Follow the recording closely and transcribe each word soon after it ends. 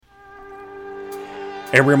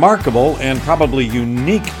A remarkable and probably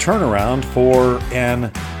unique turnaround for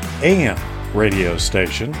an AM radio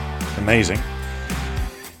station. Amazing.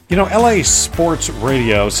 You know, LA sports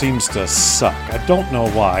radio seems to suck. I don't know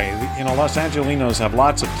why. You know, Los Angelinos have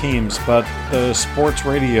lots of teams, but the sports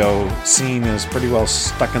radio scene is pretty well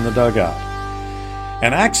stuck in the dugout.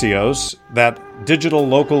 And Axios, that digital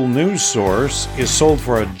local news source, is sold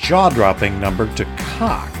for a jaw-dropping number to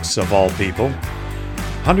Cox, of all people.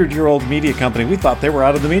 100-year-old media company. We thought they were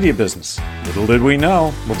out of the media business. Little did we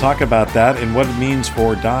know. We'll talk about that and what it means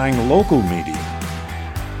for dying local media.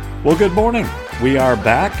 Well, good morning. We are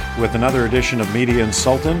back with another edition of Media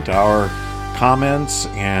Insultant. Our comments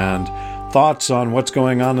and thoughts on what's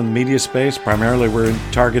going on in the media space. Primarily, we're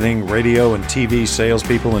targeting radio and TV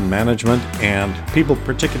salespeople and management and people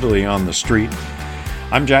particularly on the street.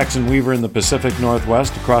 I'm Jackson Weaver in the Pacific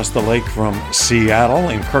Northwest, across the lake from Seattle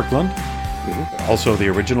in Kirkland. Also the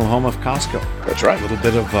original home of Costco. That's right. A little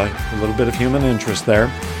bit of human interest there.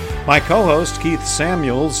 My co-host, Keith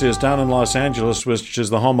Samuels, is down in Los Angeles, which is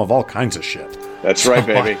the home of all kinds of shit. That's right,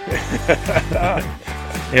 baby.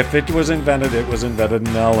 If it was invented in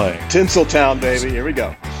L.A. Tinseltown, baby. Here we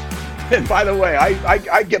go. And by the way,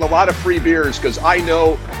 I get a lot of free beers because I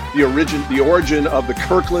know the origin of the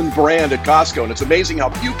Kirkland brand at Costco. And it's amazing how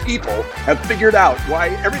few people have figured out why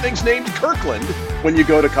everything's named Kirkland when you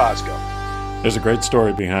go to Costco. There's a great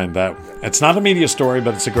story behind that. It's not a media story,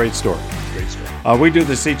 but it's a great story. Great story. We do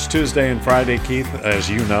this each Tuesday and Friday, Keith, as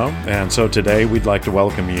you know. And so today we'd like to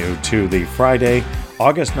welcome you to the Friday,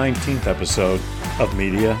 August 19th episode of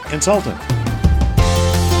Media Insultant.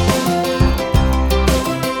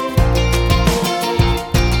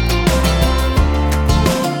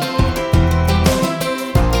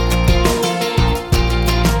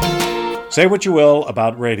 Say what you will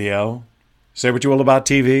about radio. Say what you will about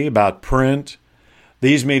TV, about print.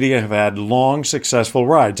 These media have had long, successful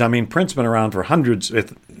rides. I mean, print's been around for hundreds,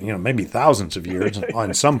 maybe thousands of years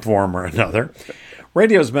in some form or another.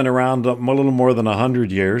 Radio's been around a little more than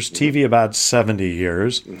 100 years. TV about 70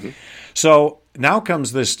 years. Mm-hmm. So now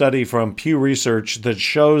comes this study from Pew Research that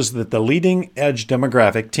shows that the leading edge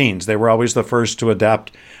demographic, teens, they were always the first to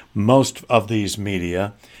adapt most of these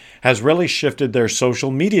media, has really shifted their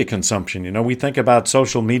social media consumption. You know, we think about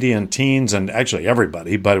social media and teens, and actually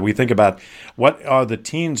everybody, but we think about what are the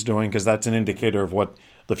teens doing, because that's an indicator of what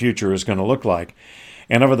the future is going to look like.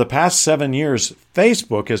 And over the past 7 years,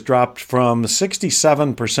 Facebook has dropped from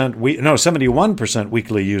 71%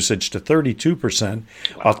 weekly usage to 32%,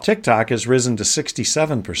 while TikTok has risen to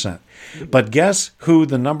 67%. But guess who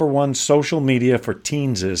the number one social media for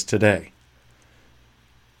teens is today?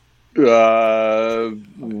 Twitter?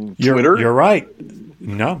 You're right.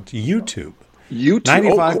 No, YouTube.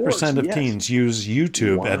 95% of teens use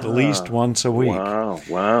YouTube at least once a week.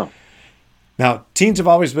 Wow. Now, teens have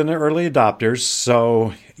always been early adopters,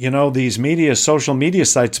 so, these social media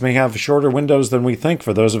sites may have shorter windows than we think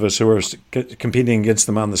for those of us who are competing against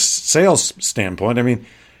them on the sales standpoint. I mean,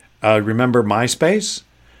 remember MySpace?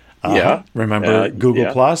 Yeah. Remember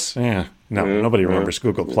Google Plus? Yeah. No, nobody remembers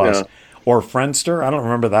Google Plus. Yeah. Or Friendster? I don't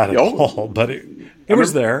remember that at all, but it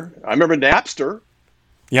was there. I remember Napster.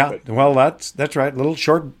 Yeah, well, that's right. Little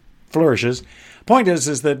short flourishes. Point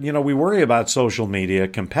is that, we worry about social media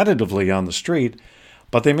competitively on the street,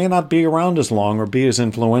 but they may not be around as long or be as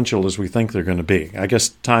influential as we think they're going to be. I guess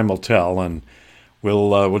time will tell, and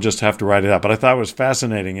we'll just have to write it out. But I thought it was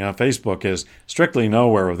fascinating. Facebook is strictly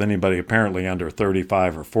nowhere with anybody apparently under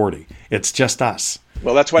 35 or 40. It's just us.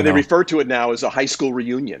 Well, that's why they refer to it now as a high school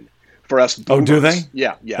reunion. For us boomers. Oh, do they?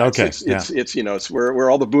 Yeah. Okay. It's where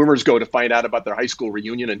all the boomers go to find out about their high school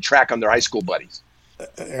reunion and track on their high school buddies.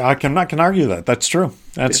 I can argue that. That's true.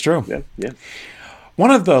 That's true. Yeah.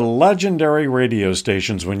 One of the legendary radio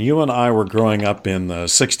stations when you and I were growing up in the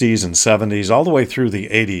 60s and 70s, all the way through the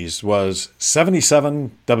 80s, was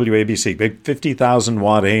 77 WABC, big 50,000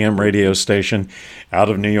 watt AM radio station out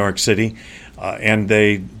of New York City. And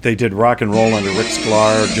they did rock and roll under Rick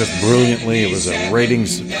Sklar just brilliantly. It was a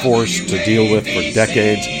ratings force to deal with for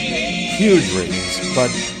decades. Huge ratings.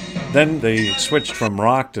 But then they switched from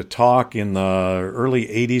rock to talk in the early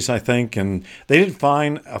 80s, I think. And they did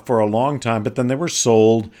fine for a long time, but then they were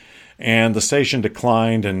sold. And the station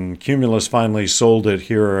declined, and Cumulus finally sold it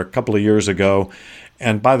here a couple of years ago.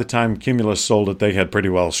 And by the time Cumulus sold it, they had pretty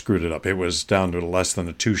well screwed it up. It was down to less than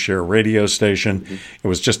a 2-share radio station. Mm-hmm. It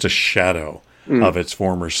was just a shadow of its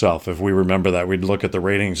former self. If we remember that, we'd look at the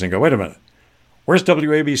ratings and go, wait a minute, where's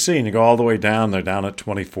WABC? And you go all the way down. They're down at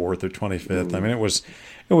 24th or 25th. I mean,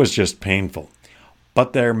 it was just painful.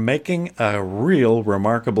 But they're making a real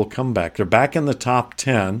remarkable comeback. They're back in the top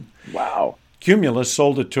 10. Wow. Cumulus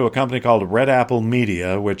sold it to a company called Red Apple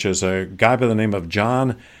Media, which is a guy by the name of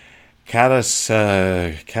John Castamadis.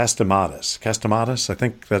 I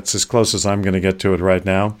think that's as close as I'm going to get to it right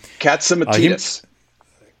now. Katsimatidis.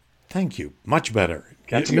 Thank you. Much better.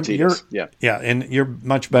 Katsimatidis. Yeah, and you're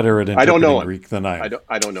much better at interpreting Greek than I am.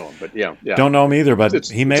 I don't know him, but yeah. Don't know him either, but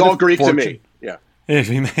he made it's all Greek fortune. to me. Yeah.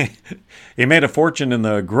 He made a fortune in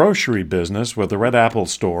the grocery business with the Red Apple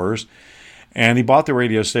stores, and he bought the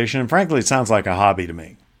radio station. And frankly, it sounds like a hobby to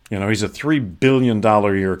me. He's a $3 billion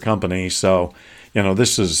a year company, so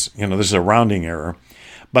this is a rounding error.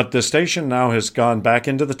 But the station now has gone back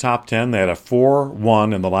into the top 10. They had a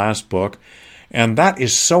 4-1 in the last book, and that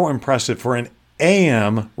is so impressive for an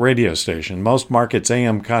AM radio station. Most markets,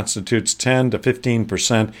 AM constitutes 10 to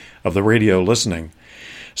 15% of the radio listening.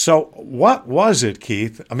 So what was it,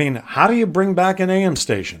 Keith? I mean, how do you bring back an AM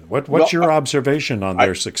station? What's your observation on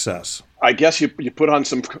their success? I guess you put on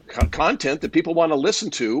some content that people want to listen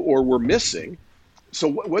to or were missing. So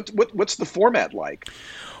what's the format like?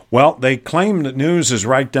 Well, they claim that news is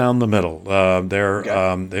right down the middle. They've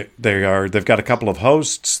got a couple of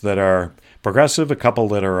hosts that are progressive, a couple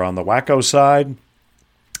that are on the wacko side.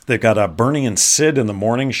 They've got Bernie and Sid in the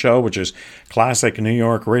morning show, which is classic New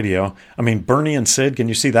York radio. I mean, Bernie and Sid, can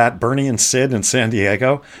you see that? Bernie and Sid in San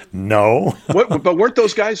Diego? No. But weren't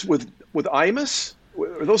those guys with Imus?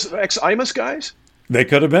 Were those ex-Imus guys? They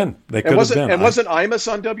could have been. And wasn't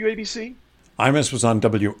Imus on WABC? Imus was on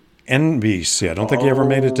NBC. I don't think he ever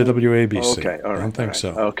made it to WABC. Okay, all right. I don't think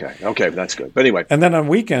so. Okay, that's good. But anyway. And then on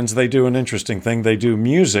weekends, they do an interesting thing. They do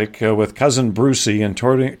music with Cousin Brucey and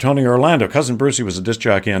Tony Orlando. Cousin Brucey was a disc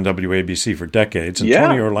jockey on WABC for decades, and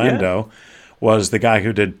Tony Orlando was the guy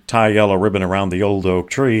who did Tie Yellow Ribbon Around the Old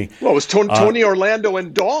Oak Tree. Well, it was Tony Orlando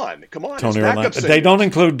and Dawn. Come on, Tony Orlando. They don't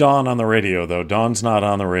include Dawn on the radio, though. Dawn's not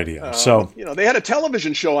on the radio. They had a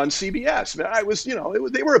television show on CBS.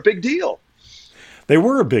 They were a big deal. They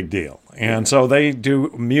were a big deal. And so they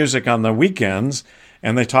do music on the weekends,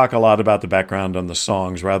 and they talk a lot about the background on the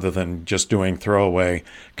songs rather than just doing throwaway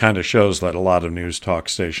kind of shows that a lot of news talk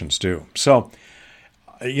stations do. So,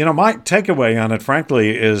 my takeaway on it,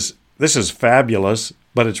 frankly, is this is fabulous,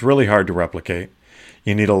 but it's really hard to replicate.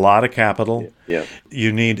 You need a lot of capital. Yeah.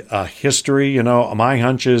 You need a history. My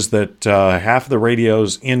hunch is that half of the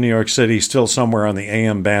radios in New York City, still somewhere on the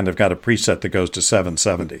AM band, have got a preset that goes to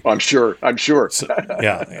 770. I'm sure. So,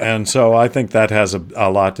 yeah, and so I think that has a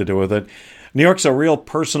lot to do with it. New York's a real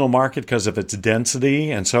personal market because of its density,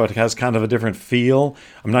 and so it has kind of a different feel.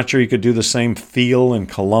 I'm not sure you could do the same feel in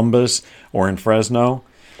Columbus or in Fresno.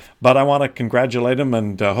 But I want to congratulate him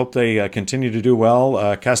and hope they continue to do well.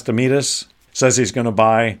 Castamadis says he's going to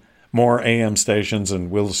buy more AM stations,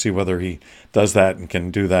 and we'll see whether he does that and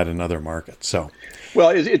can do that in other markets. So, well,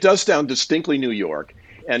 it does sound distinctly New York.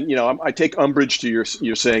 And, I take umbrage to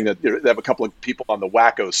your saying that they have a couple of people on the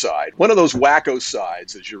wacko side. One of those wacko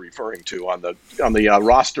sides, as you're referring to, on the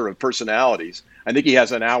roster of personalities, I think he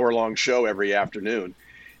has an hour-long show every afternoon,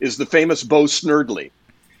 is the famous Bo Snerdley.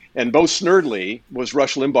 And Bo Snerdley was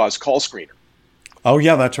Rush Limbaugh's call screener. Oh,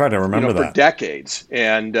 yeah, that's right. I remember that. For decades.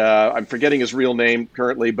 And I'm forgetting his real name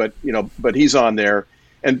currently, but he's on there.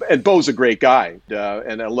 And Bo's a great guy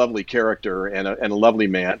and a lovely character and a lovely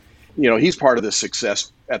man. He's part of the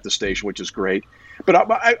success at the station, which is great. But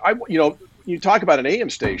I you talk about an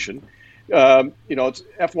AM station, it's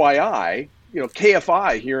FYI,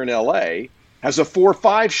 KFI here in LA has a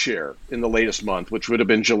 4.5 share in the latest month, which would have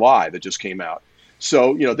been July that just came out.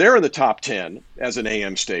 So, they're in the top 10 as an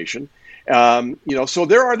AM station. So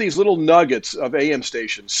there are these little nuggets of AM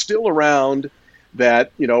stations still around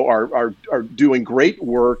that, are doing great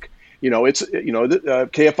work.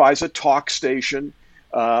 KFI is a talk station.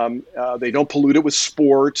 They don't pollute it with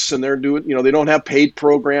sports, and they're doing, they don't have paid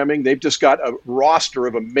programming. They've just got a roster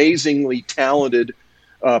of amazingly talented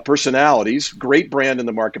personalities, great brand in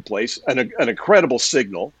the marketplace, and an incredible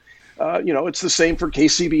signal. It's the same for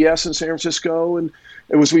KCBS in San Francisco, and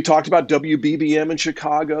as we talked about, WBBM in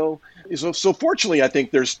Chicago. So fortunately, I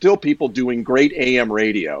think there's still people doing great AM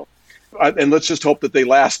radio, and let's just hope that they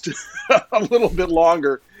last a little bit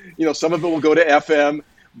longer. Some of it will go to FM,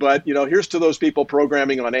 but here's to those people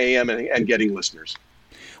programming on AM and getting listeners.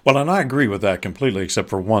 Well, and I agree with that completely, except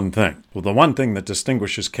for one thing. Well, the one thing that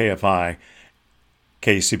distinguishes KFI,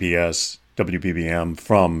 KCBS, WBBM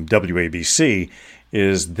from WABC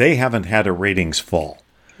is they haven't had a ratings fall.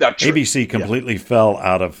 ABC completely fell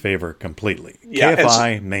out of favor completely. Yeah,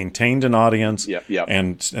 KFI maintained an audience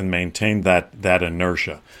and maintained that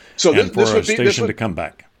inertia. So for a station to come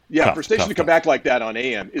back. Yeah, for a station to come back like that on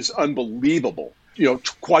AM is unbelievable.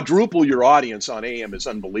 quadruple your audience on AM is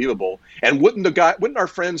unbelievable. And wouldn't our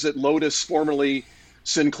friends at Lotus, formerly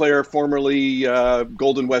Sinclair, formerly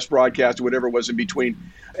Golden West Broadcast, or whatever it was in between,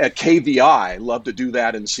 at KVI, love to do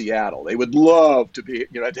that in Seattle? They would love to be,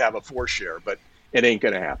 to have a 4 share, but it ain't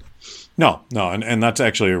going to happen. No, and that's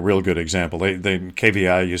actually a real good example. They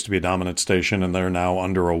KVI used to be a dominant station, and they're now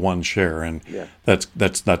under a 1 share, and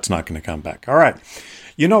that's not going to come back. All right.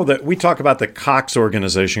 You know that we talk about the Cox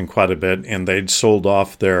organization quite a bit, and they'd sold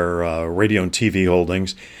off their radio and TV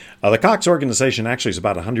holdings. The Cox organization actually is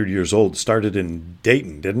about 100 years old. Started in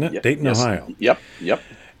Dayton, didn't it? Yep. Dayton, yes. Ohio. Yep.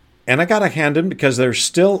 And I got to hand them because they're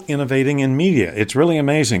still innovating in media. It's really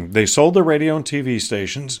amazing. They sold their radio and TV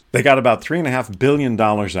stations. They got about $3.5 billion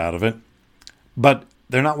out of it. But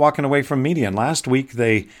they're not walking away from media. And last week,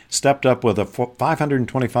 they stepped up with a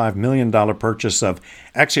 $525 million purchase of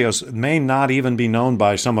Axios. It may not even be known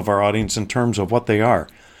by some of our audience in terms of what they are.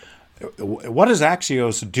 What does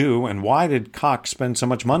Axios do, and why did Cox spend so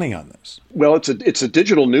much money on this? Well, it's a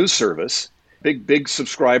digital news service, big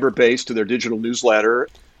subscriber base to their digital newsletter.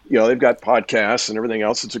 They've got podcasts and everything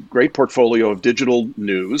else. It's a great portfolio of digital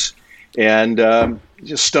news. And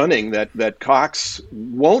just stunning that Cox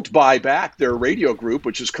won't buy back their radio group,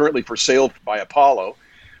 which is currently for sale by Apollo,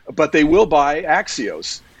 but they will buy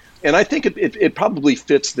Axios. And I think it probably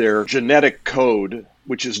fits their genetic code,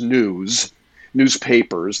 which is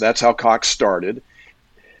newspapers. That's how Cox started.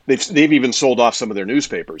 They've even sold off some of their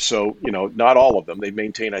newspapers. So, not all of them. They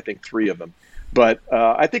maintain, I think, 3 of them. But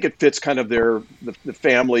I think it fits kind of the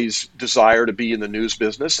family's desire to be in the news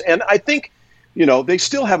business. And I think, they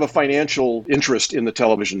still have a financial interest in the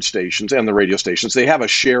television stations and the radio stations. They have a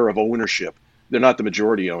share of ownership. They're not the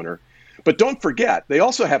majority owner. But don't forget, they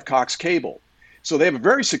also have Cox Cable. So they have a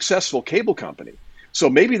very successful cable company. So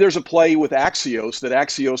maybe there's a play with Axios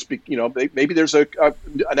that maybe there's an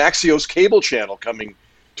Axios cable channel coming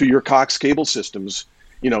to your Cox cable systems,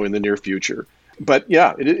 in the near future. But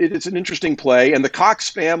yeah, it's an interesting play. And the Cox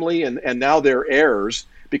family and now their heirs,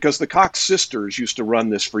 because the Cox sisters used to run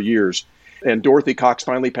this for years. And Dorothy Cox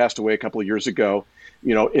finally passed away a couple of years ago,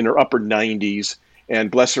 in her upper 90s, and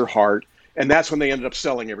bless her heart. And that's when they ended up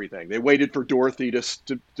selling everything. They waited for Dorothy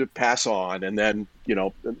to pass on, and then,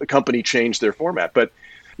 the company changed their format. But,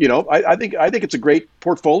 I think it's a great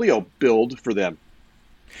portfolio build for them.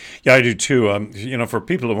 Yeah, I do too. For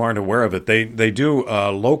people who aren't aware of it, they do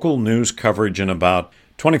local news coverage in about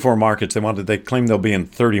 24 markets. They claim they'll be in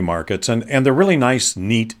 30 markets, and they're really nice,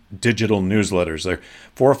 neat digital newsletters. They're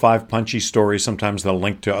 4 or 5 punchy stories. Sometimes they'll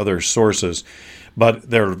link to other sources, but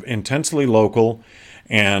they're intensely local,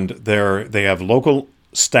 and they have local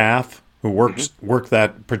staff who work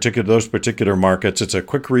those particular markets. It's a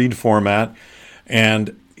quick read format,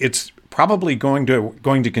 and it's probably going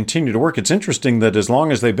to continue to work. It's interesting that as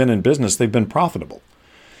long as they've been in business, they've been profitable.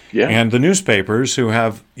 Yeah. And the newspapers who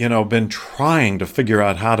have, been trying to figure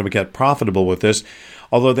out how to get profitable with this,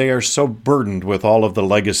 although they are so burdened with all of the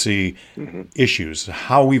legacy issues,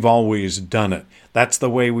 how we've always done it. That's the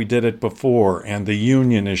way we did it before, and the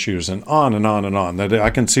union issues, and on and on and on. That I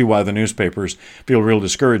can see why the newspapers feel real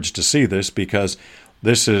discouraged to see this, because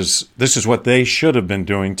this is what they should have been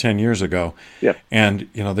doing 10 years ago. Yeah. And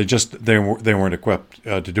they weren't equipped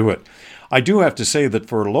to do it. I do have to say that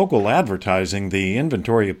for local advertising, the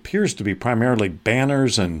inventory appears to be primarily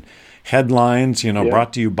banners and headlines,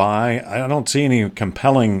 brought to you by. I don't see any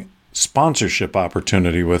compelling sponsorship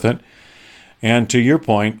opportunity with it. And to your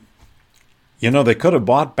point, they could have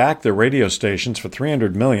bought back their radio stations for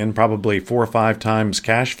 $300 million, probably 4 or 5 times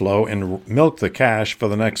cash flow, and milked the cash for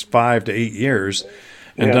the next 5 to 8 years,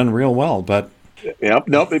 and done real well. But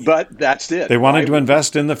but that's it. They wanted to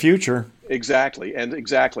invest in the future. Exactly, and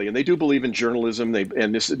they do believe in journalism.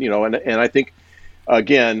 And I think,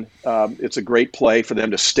 again, it's a great play for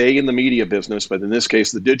them to stay in the media business, but in this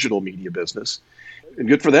case, the digital media business, and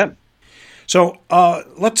good for them. So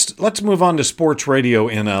let's move on to sports radio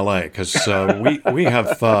in LA, because we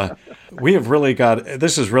have really got,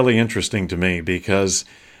 this is really interesting to me, because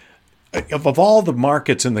of all the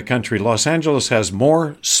markets in the country, Los Angeles has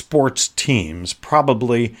more sports teams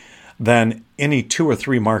probably than any 2 or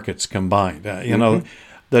 3 markets combined.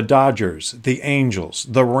 The Dodgers, the Angels,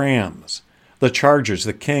 the Rams, the Chargers,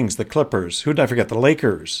 the Kings, the Clippers. Who did I forget? The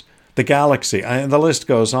Lakers, the Galaxy. And the list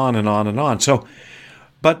goes on and on and on. So,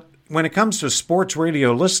 but when it comes to sports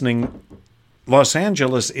radio listening, Los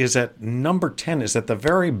Angeles is at number 10, is at the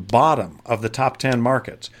very bottom of the top 10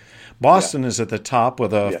 markets. Boston is at the top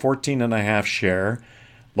with a 14.5 share.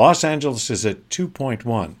 Los Angeles is at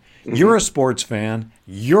 2.1. You're a sports fan.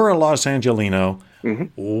 You're a Los Angelino. Mm-hmm.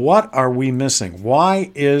 What are we missing?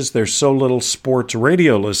 Why is there so little sports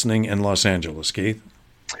radio listening in Los Angeles, Keith?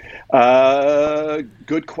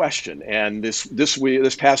 Good question. And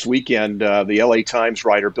this past weekend, the LA Times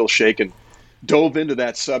writer Bill Shakin dove into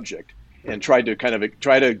that subject and tried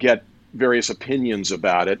to get various opinions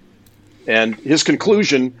about it. And his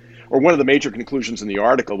conclusion, or one of the major conclusions in the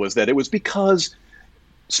article, was that it was because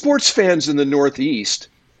sports fans in the Northeast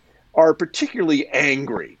are particularly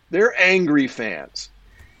angry. They're angry fans.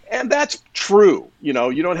 And that's true. You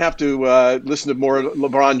don't have to listen to more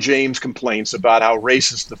LeBron James complaints about how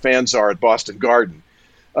racist the fans are at Boston Garden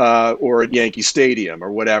or at Yankee Stadium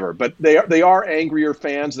or whatever. But they are angrier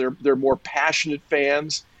fans. They're more passionate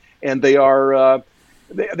fans, and they are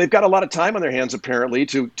they've got a lot of time on their hands apparently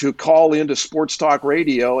to call into sports talk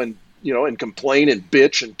radio and and complain and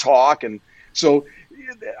bitch and talk. And so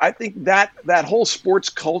I think that whole sports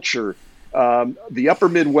culture, the Upper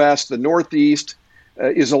Midwest, the Northeast,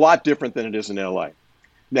 is a lot different than it is in LA.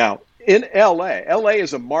 Now, in LA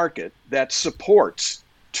is a market that supports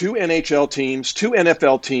 2 NHL teams, 2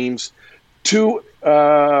 NFL teams, 2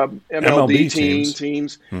 MLB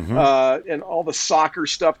teams, and all the soccer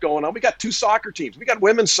stuff going on. We got 2 soccer teams. We got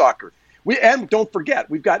women's soccer. And don't forget,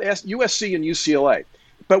 we've got USC and UCLA.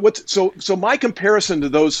 But so my comparison to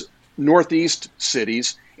those Northeast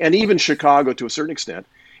cities, and even Chicago to a certain extent,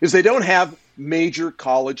 is they don't have major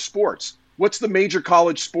college sports. What's the major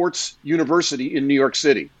college sports university in New York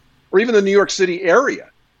City, or even the New York City area?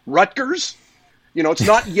 Rutgers? It's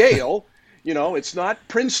not Yale. It's not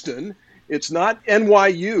Princeton. It's not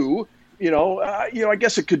NYU. I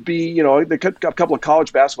guess it could be. A couple of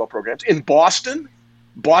college basketball programs in Boston.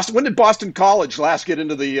 When did Boston College last get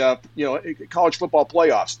into the college football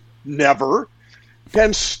playoffs? Never.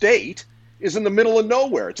 Penn State is in the middle of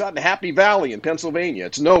nowhere. It's out in Happy Valley in Pennsylvania.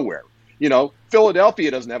 It's nowhere.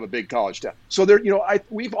 Philadelphia doesn't have a big college town. So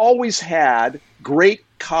we've always had great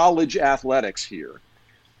college athletics here.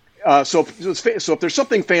 So if there's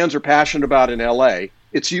something fans are passionate about in LA,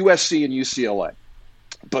 it's USC and UCLA.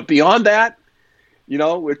 But beyond that,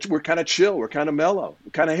 we're kind of chill. We're kind of mellow.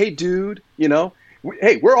 We're kind of, hey, dude,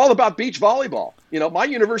 we're all about beach volleyball. My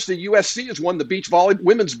university, USC, has won the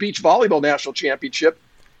women's beach volleyball national championship,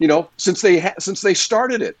 since they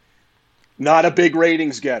started it. Not a big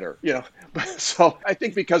ratings getter, So I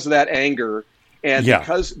think because of that anger, and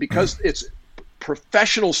because it's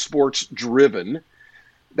professional sports driven,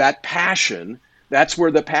 that passion, that's where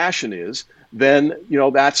the passion is. Then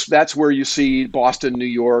that's where you see Boston, New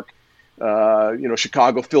York,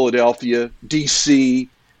 Chicago, Philadelphia, DC,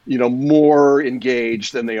 more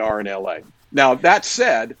engaged than they are in LA. Now that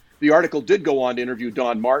said, the article did go on to interview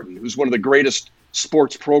Don Martin, who's one of the greatest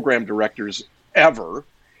sports program directors ever.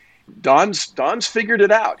 Don's figured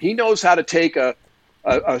it out. He knows how to take a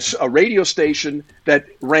radio station that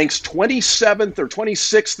ranks 27th or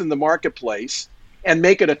 26th in the marketplace and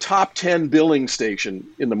make it a top 10 billing station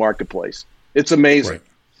in the marketplace. It's amazing. Right.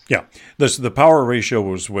 Yeah. The power ratio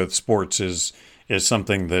with sports is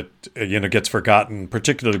something that gets forgotten,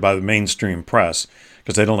 particularly by the mainstream press,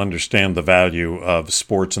 because they don't understand the value of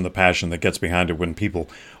sports and the passion that gets behind it when people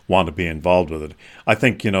want to be involved with it. I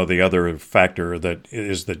think the other factor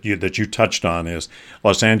that you touched on is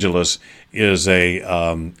Los Angeles is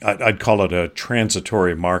I'd call it a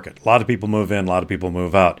transitory market. A lot of people move in, a lot of people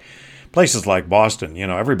move out. Places like Boston,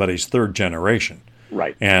 everybody's third generation,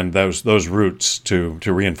 right? And those roots to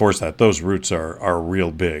reinforce that, those roots are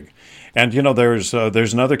real big. And there's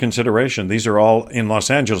another consideration. These are all in Los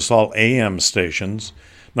Angeles, all AM stations.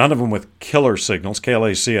 None of them with killer signals.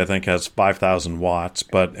 KLAC, I think, has 5,000 watts,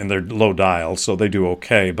 and they're low dial, so they do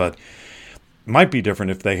okay. But it might be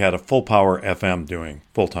different if they had a full power FM doing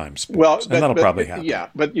full time sports. Well, and that'll probably happen. Yeah,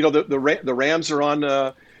 but the Rams are on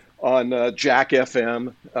Jack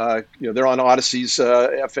FM. They're on Odyssey's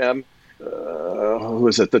FM. Who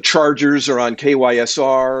is it? The Chargers are on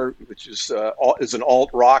KYSR, which is an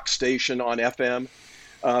alt rock station on FM.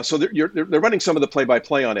 So they're running some of the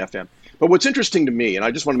play-by-play on FM. But what's interesting to me, and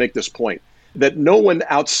I just want to make this point, that no one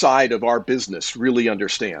outside of our business really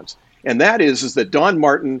understands, and that is that Don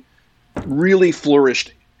Martin really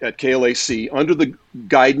flourished at KLAC under the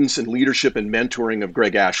guidance and leadership and mentoring of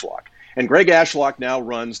Greg Ashlock. And Greg Ashlock now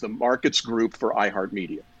runs the markets group for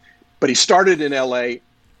iHeartMedia. But he started in LA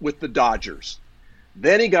with the Dodgers.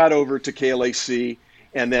 Then he got over to KLAC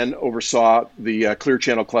and then oversaw the Clear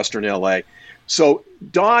Channel cluster in LA. So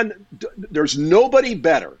Don, there's nobody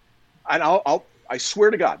better, and I swear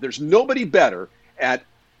to God, there's nobody better at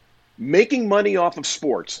making money off of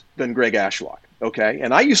sports than Greg Ashlock. Okay,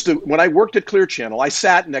 and I used to, when I worked at Clear Channel, I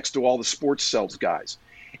sat next to all the sports sales guys,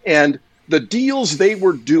 and the deals they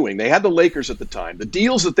were doing, they had the Lakers at the time, the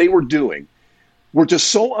deals that they were doing were just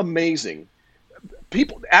so amazing.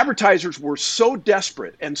 Advertisers were so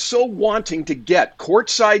desperate and so wanting to get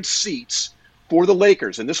courtside seats for the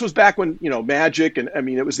Lakers. And this was back when, Magic, and I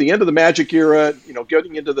mean, it was the end of the Magic era,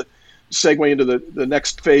 getting into the segue into the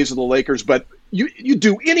next phase of the Lakers, but you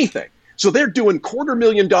do anything. So they're doing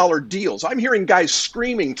 $250,000 deals. I'm hearing guys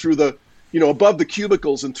screaming through the, above the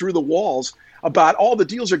cubicles and through the walls about all the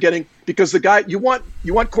deals they're getting because the guy, you want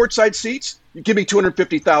courtside seats? You give me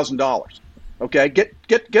 $250,000. Okay, get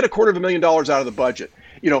 $250,000 out of the budget,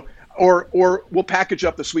 or we'll package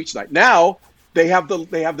up the suites night. Now they have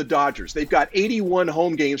the Dodgers. They've got 81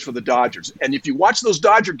 home games for the Dodgers, and if you watch those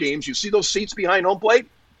Dodger games, you see those seats behind home plate.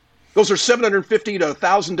 Those are $750 to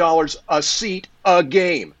 $1,000 a seat a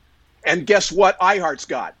game, and guess what? iHeart's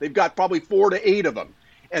got. They've got probably 4 to 8 of them,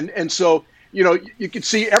 and so you can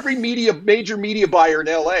see every major media buyer in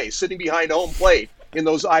LA sitting behind home plate in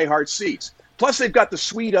those iHeart seats. Plus, they've got the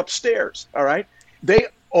suite upstairs, all right? They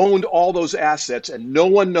owned all those assets, and no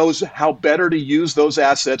one knows how better to use those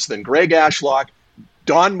assets than Greg Ashlock,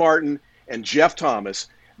 Don Martin, and Jeff Thomas,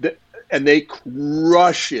 and they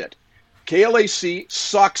crush it. KLAC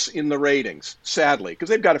sucks in the ratings, sadly, because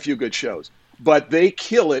they've got a few good shows, but they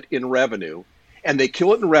kill it in revenue, and they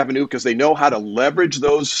kill it in revenue because they know how to leverage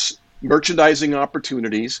those merchandising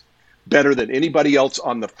opportunities better than anybody else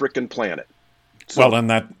on the frickin' planet. So, well, and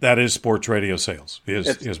that is sports radio sales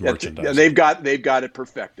is merchandising. And they've got it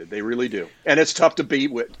perfected. They really do. And it's tough to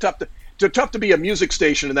beat tough to be a music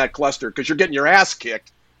station in that cluster because you're getting your ass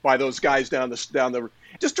kicked by those guys down the.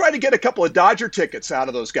 Just try to get a couple of Dodger tickets out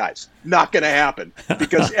of those guys. Not going to happen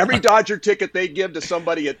because every Dodger ticket they give to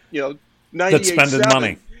somebody at 98.7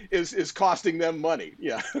 money is costing them money.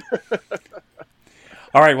 Yeah.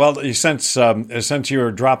 All right. Well, since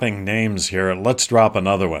you're dropping names here, let's drop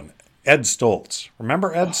another one. Ed Stoltz.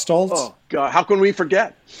 Remember Ed Stoltz? Oh, God. How can we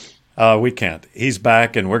forget? We can't. He's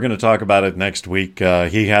back, and we're going to talk about it next week.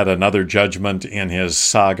 He had another judgment in his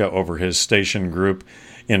saga over his station group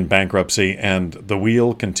in bankruptcy, and the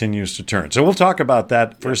wheel continues to turn. So we'll talk about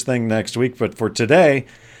that first thing next week. But for today,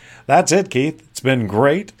 that's it, Keith. It's been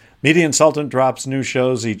great. Media Insultant drops new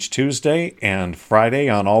shows each Tuesday and Friday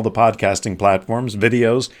on all the podcasting platforms.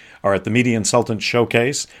 Videos are at the Media Insultant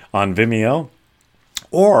Showcase on Vimeo.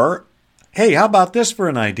 Or, hey, how about this for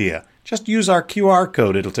an idea? Just use our QR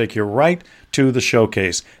code. It'll take you right to the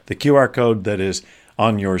showcase. The QR code that is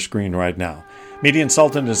on your screen right now. Media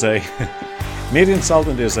Insultant is a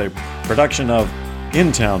production of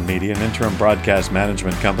InTown Media, an interim broadcast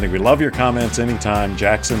management company. We love your comments anytime.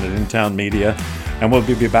 Jackson at InTown Media. And we'll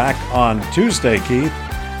be back on Tuesday, Keith.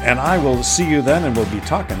 And I will see you then, and we'll be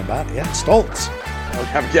talking about Ed Stoltz.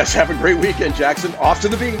 Have a great weekend, Jackson. Off to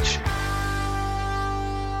the beach.